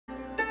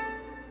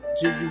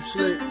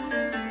G.U.Slick,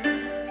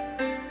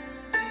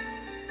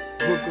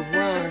 Book of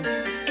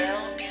Rhymes,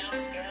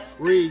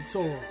 read to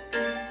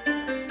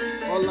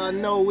 'em. All I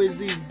know is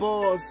these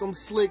bars, I'm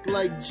slick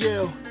like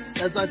jail.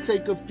 As I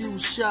take a few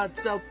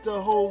shots out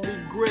the Holy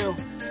Grail.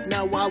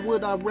 Now why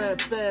would I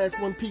rap fast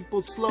when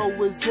people slow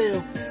as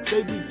hell?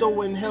 They be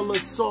throwing hella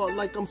salt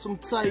like I'm some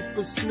type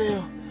of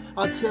snail.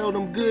 I tell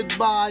them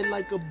goodbye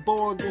like a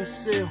bargain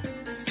sale.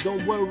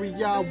 Don't worry,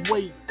 I'll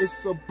wait,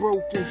 it's a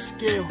broken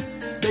scale.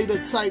 They the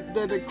type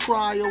that'll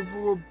cry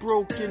over a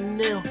broken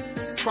nail.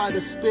 Try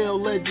to spell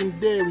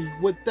legendary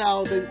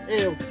without an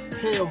L.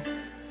 Hell,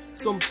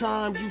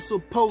 sometimes you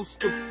supposed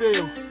to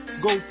fail.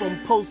 Go from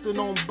posting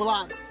on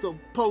blocks to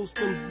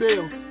posting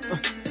bail.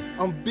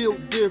 I'm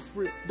built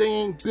different, they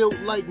ain't built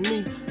like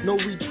me. No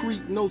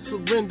retreat, no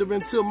surrender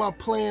until my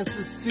plans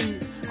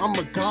succeed. I'm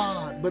a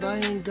God, but I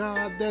ain't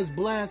God, that's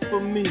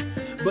blasphemy.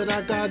 But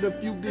I got a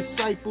few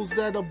disciples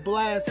that are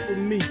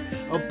blasphemy.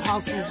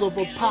 Apostles of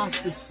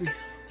apostasy.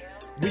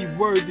 We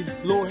worthy,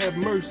 Lord have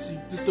mercy.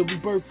 This the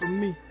rebirth for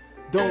me.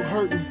 Don't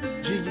hurt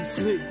me,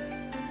 G.U.Slick.